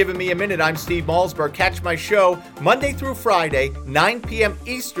thanks for giving me a minute. I'm Steve Malzberg. Catch my show Monday through Friday, 9 p.m.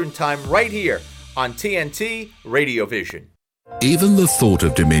 Eastern Time, right here on TNT Radio Vision. Even the thought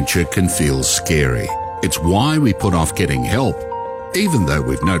of dementia can feel scary. It's why we put off getting help, even though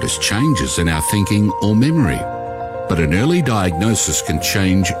we've noticed changes in our thinking or memory. But an early diagnosis can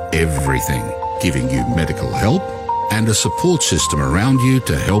change everything, giving you medical help and a support system around you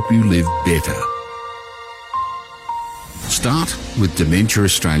to help you live better. Start with Dementia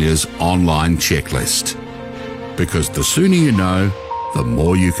Australia's online checklist, because the sooner you know, the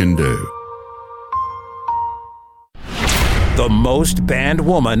more you can do. The most banned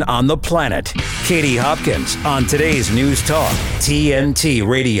woman on the planet, Katie Hopkins, on today's News Talk, TNT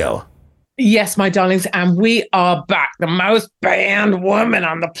Radio. Yes, my darlings, and we are back. The most banned woman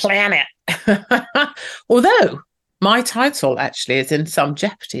on the planet. Although my title actually is in some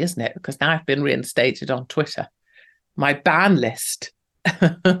jeopardy, isn't it? Because now I've been reinstated on Twitter. My ban list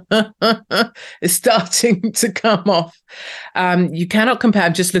is starting to come off. You cannot compare.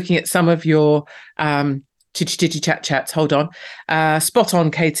 I'm just looking at some of your chitty chats. Hold on. Spot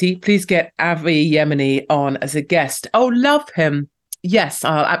on, Katie. Please get Avi Yemeni on as a guest. Oh, love him. Yes,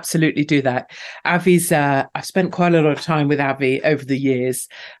 I'll absolutely do that. Avi's, I've spent quite a lot of time with Avi over the years,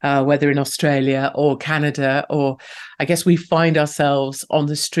 whether in Australia or Canada, or I guess we find ourselves on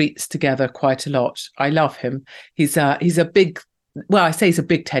the streets together quite a lot. I love him. He's a big, well, I say he's a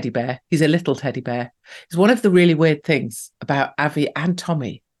big teddy bear. He's a little teddy bear. It's one of the really weird things about Avi and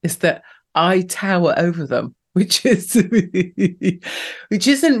Tommy is that I tower over them, which isn't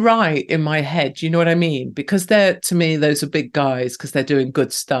right in my head. You know what I mean? Because they're, to me, those are big guys because they're doing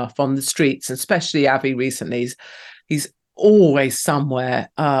good stuff on the streets, especially Avi recently. He's always somewhere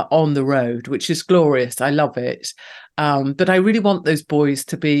on the road, which is glorious. I love it. But I really want those boys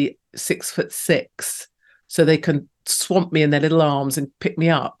to be 6'6", so they can swamp me in their little arms and pick me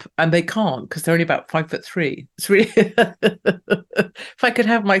up, and they can't because they're only about 5'3". It's really if I could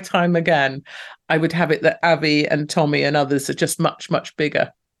have my time again, I would have it that Avi and Tommy and others are just much, much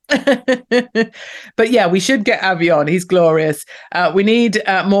bigger. But yeah, we should get Avi on. He's glorious. We need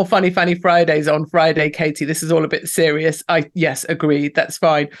more Funny Fridays on Friday, Katie. This is all a bit serious. Yes, agreed. That's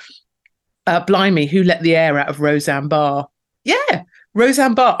fine. Blimey, who let the air out of Roseanne Barr? Yeah,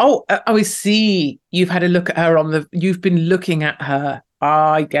 Roseanne Barr. Oh, I see. You've had a look at her you've been looking at her.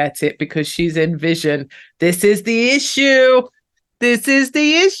 I get it, because she's in Vision. This is the issue. This is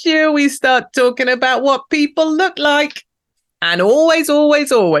the issue. We start talking about what people look like. And always,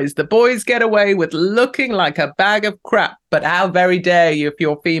 always, always, the boys get away with looking like a bag of crap. But how very dare you, if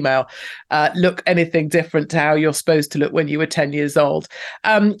you're female, look anything different to how you're supposed to look when you were 10 years old.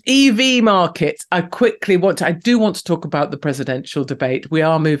 EV market. I do want to talk about the presidential debate. We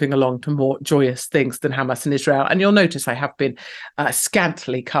are moving along to more joyous things than Hamas and Israel. And you'll notice I have been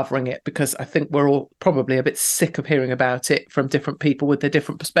scantily covering it, because I think we're all probably a bit sick of hearing about it from different people with their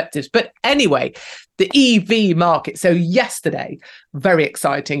different perspectives. But anyway, the EV market. So yesterday, very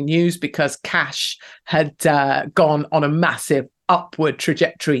exciting news, because cash had gone on a massive upward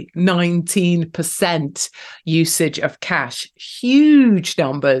trajectory. 19% usage of cash. Huge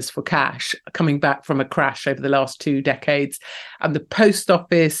numbers for cash, coming back from a crash over the last 2 decades. And the post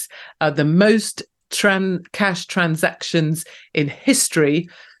office, the most cash transactions in history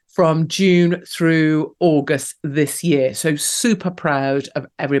from June through August this year. So super proud of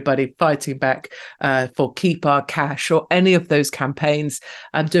everybody fighting back for Keep Our Cash, or any of those campaigns,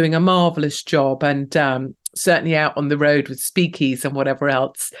 and doing a marvellous job. And certainly out on the road with speakies and whatever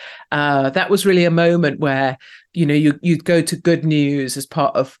else. That was really a moment where, you'd go to good news as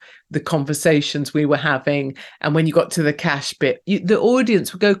part of the conversations we were having. And when you got to the cash bit, the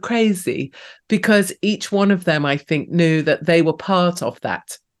audience would go crazy, because each one of them, I think, knew that they were part of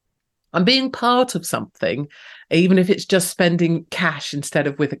that. And being part of something, even if it's just spending cash instead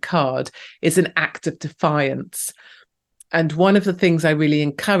of with a card, is an act of defiance. And one of the things I really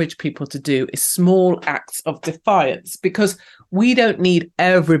encourage people to do is small acts of defiance, because we don't need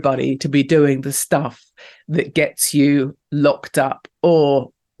everybody to be doing the stuff that gets you locked up,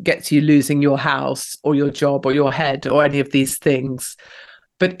 or gets you losing your house or your job or your head, or any of these things.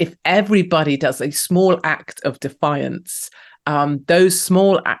 But if everybody does a small act of defiance, those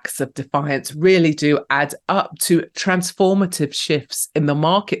small acts of defiance really do add up to transformative shifts in the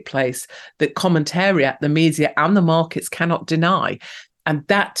marketplace that commentariat, the media and the markets cannot deny. And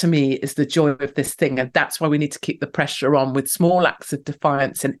that, to me, is the joy of this thing. And that's why we need to keep the pressure on with small acts of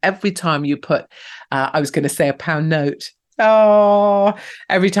defiance. And every time you put, I was going to say a pound note. Oh,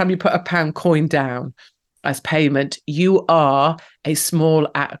 every time you put a pound coin down as payment, you are a small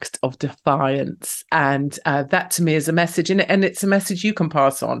act of defiance. And that, to me, is a message. And it's a message you can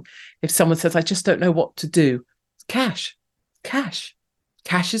pass on. If someone says, I just don't know what to do, cash.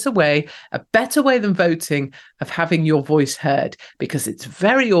 Cash is a better way than voting, of having your voice heard, because it's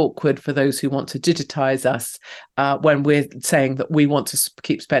very awkward for those who want to digitize us when we're saying that we want to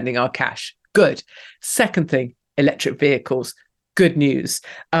keep spending our cash. Good. Second thing, electric vehicles. Good news.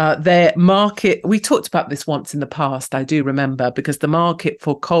 Their market, we talked about this once in the past, I do remember, because the market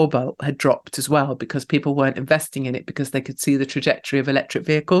for cobalt had dropped as well, because people weren't investing in it because they could see the trajectory of electric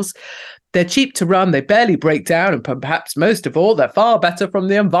vehicles. They're cheap to run, they barely break down, and perhaps most of all, they're far better from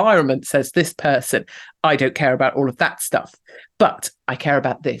the environment, says this person. I don't care about all of that stuff, but I care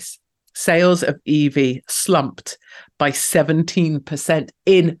about this. Sales of EV slumped by 17%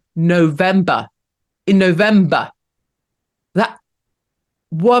 in November. That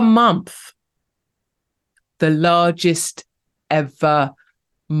 1 month, the largest ever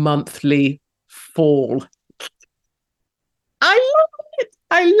monthly fall.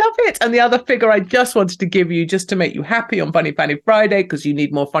 I love it. And the other figure I just wanted to give you, just to make you happy on Funny Friday, because you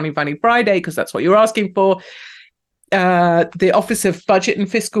need more Funny Friday, because that's what you're asking for. The Office of Budget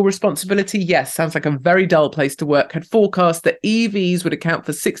and Fiscal Responsibility, yes, sounds like a very dull place to work, had forecast that EVs would account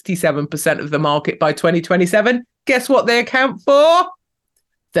for 67% of the market by 2027. Guess what they account for?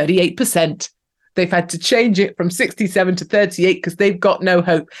 38%. They've had to change it from 67 to 38 because they've got no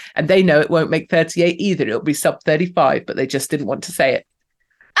hope, and they know it won't make 38 either. It'll be sub 35, but they just didn't want to say it.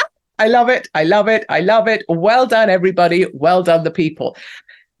 I love it. Well done, everybody. Well done, the people.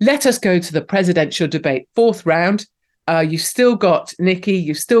 Let us go to the presidential debate. 4th round. You've still got Nikki.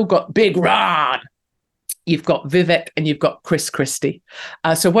 You've still got Big Ron. You've got Vivek and you've got Chris Christie.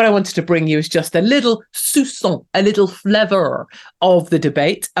 So what I wanted to bring you is just a little soupçon, a little flavor of the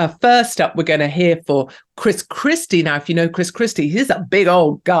debate. First up, we're going to hear for Chris Christie. Now, if you know Chris Christie, he's a big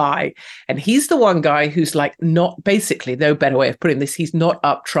old guy. And he's the one guy who's like not, basically, no better way of putting this, he's not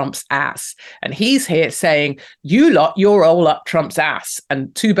up Trump's ass. And he's here saying, you lot, you're all up Trump's ass.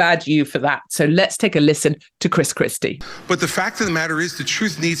 And too bad you for that. So let's take a listen to Chris Christie. But the fact of the matter is the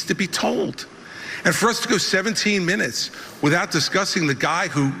truth needs to be told. And for us to go 17 minutes without discussing the guy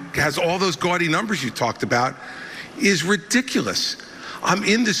who has all those gaudy numbers you talked about is ridiculous. I'm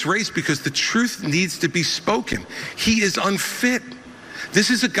in this race because the truth needs to be spoken. He is unfit. This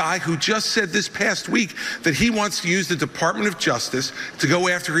is a guy who just said this past week that he wants to use the Department of Justice to go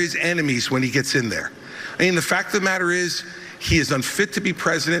after his enemies when he gets in there. I mean, the fact of the matter is he is unfit to be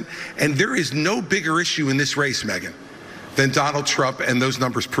president, and there is no bigger issue in this race, Megyn, than Donald Trump, and those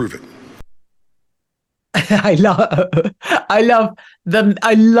numbers prove it. I love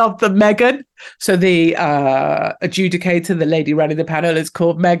the Megyn. So the adjudicator, the lady running the panel, is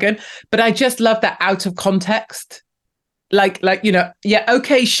called Megyn. But I just love that out of context. Like yeah,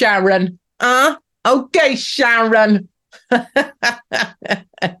 okay, Sharon. Okay, Sharon.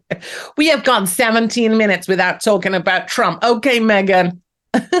 We have gone 17 minutes without talking about Trump. Okay, Megyn.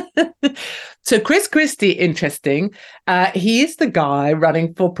 So Chris Christie, interesting. He is the guy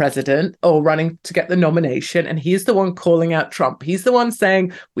running for president or running to get the nomination. And he's the one calling out Trump. He's the one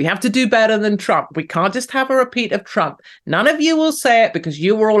saying, we have to do better than Trump. We can't just have a repeat of Trump. None of you will say it because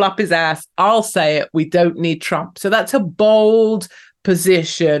you were all up his ass. I'll say it. We don't need Trump. So that's a bold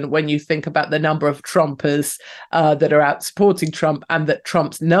position when you think about the number of Trumpers that are out supporting Trump and that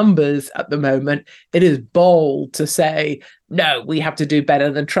Trump's numbers at the moment. It is bold to say, no, we have to do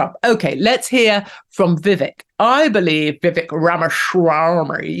better than Trump. Okay, let's hear from Vivek. I believe Vivek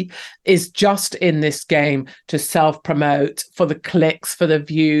Ramaswamy is just in this game to self-promote for the clicks, for the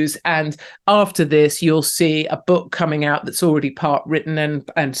views. And after this, you'll see a book coming out that's already part written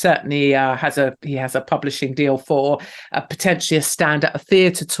and certainly he has a publishing deal for potentially a stand at a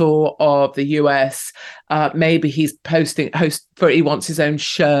theatre tour of the US. Maybe he's he wants his own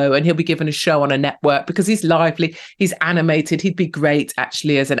show and he'll be given a show on a network because he's lively, he's animated. He'd be great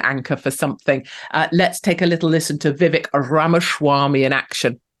actually as an anchor for something. Let's take a little listen to Vivek Ramaswamy in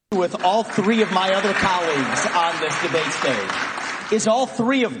action. With all three of my other colleagues on this debate stage is all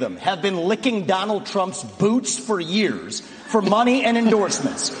three of them have been licking Donald Trump's boots for years for money and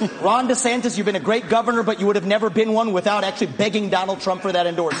endorsements. Ron DeSantis, you've been a great governor, but you would have never been one without actually begging Donald Trump for that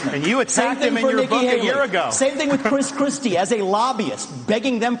endorsement. And you attacked him in your book a year ago. Same thing with Chris Christie as a lobbyist,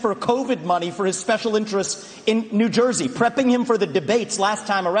 begging them for COVID money for his special interests in New Jersey, prepping him for the debates last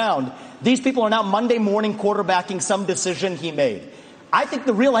time around. These people are now Monday morning quarterbacking some decision he made. I think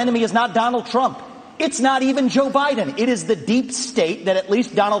the real enemy is not Donald Trump. It's not even Joe Biden. It is the deep state that at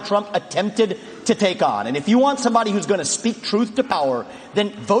least Donald Trump attempted to take on. And if you want somebody who's going to speak truth to power, then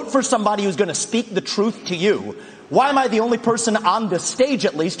vote for somebody who's going to speak the truth to you. Why am I the only person on the stage,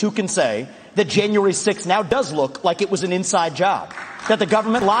 at least, who can say that January 6th now does look like it was an inside job? That the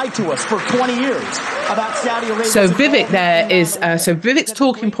government lied to us for 20 years about Saudi Arabia. So Vivek so Vivek's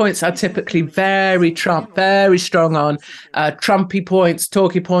talking points are typically very Trump, very strong on Trumpy points,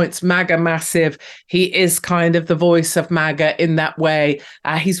 talkie points, MAGA massive. He is kind of the voice of MAGA in that way.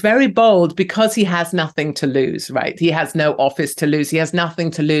 He's very bold because he has nothing to lose, right? He has no office to lose. He has nothing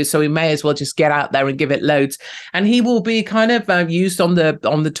to lose. So he may as well just get out there and give it loads. And he will be kind of used on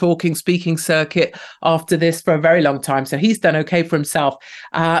the talking, speaking circuit after this for a very long time. So he's done okay for himself.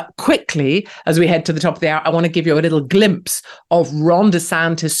 Quickly, as we head to the top of the hour, I want to give you a little glimpse of Ron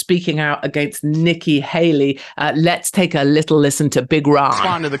DeSantis speaking out against Nikki Haley. Let's take a little listen to Big Ron.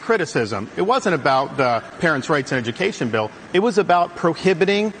 Respond to the criticism. It wasn't about the Parents' Rights and Education bill. It was about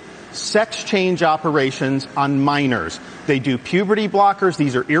prohibiting sex change operations on minors. They do puberty blockers.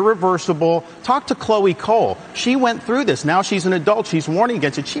 These are irreversible. Talk to Chloe Cole. She went through this. Now she's an adult. She's warning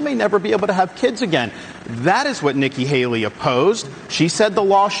against it. She may never be able to have kids again. That is what Nikki Haley opposed. She said the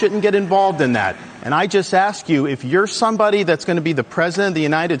law shouldn't get involved in that. And I just ask you, if you're somebody that's going to be the president of the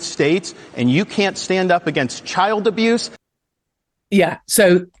United States and you can't stand up against child abuse. Yeah,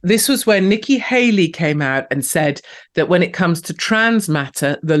 so this was when Nikki Haley came out and said that when it comes to trans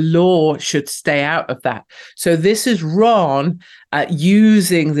matter, the law should stay out of that. So this is Ron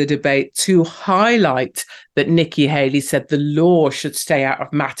using the debate to highlight that Nikki Haley said the law should stay out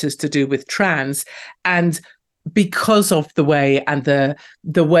of matters to do with trans. And because of the way and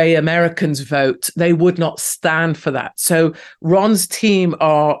the way Americans vote, they would not stand for that. So Ron's team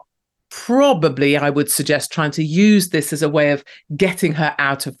are probably, I would suggest, trying to use this as a way of getting her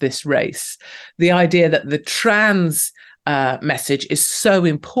out of this race. The idea that the trans message is so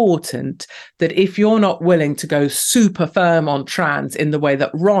important that if you're not willing to go super firm on trans in the way that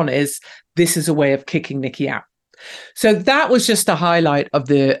Ron is, this is a way of kicking Nikki out. So that was just a highlight of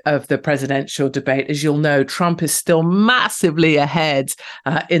the presidential debate. As you'll know, Trump is still massively ahead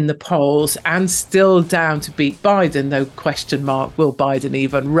in the polls and still down to beat Biden, though question mark, will Biden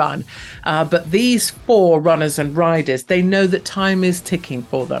even run? But these four runners and riders, they know that time is ticking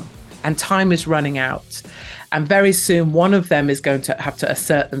for them and time is running out. And very soon, one of them is going to have to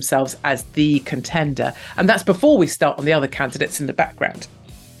assert themselves as the contender. And that's before we start on the other candidates in the background,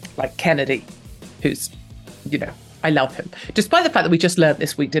 like Kennedy, who's, you know, I love him. Despite the fact that we just learned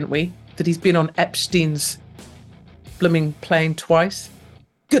this week, didn't we, that he's been on Epstein's blooming plane twice.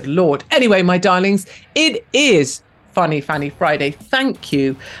 Good Lord. Anyway, my darlings, it is Funny Fanny Friday. Thank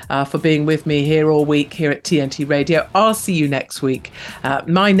you for being with me here all week here at TNT Radio. I'll see you next week.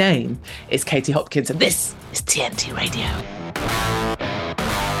 My name is Katie Hopkins, and this is TNT Radio.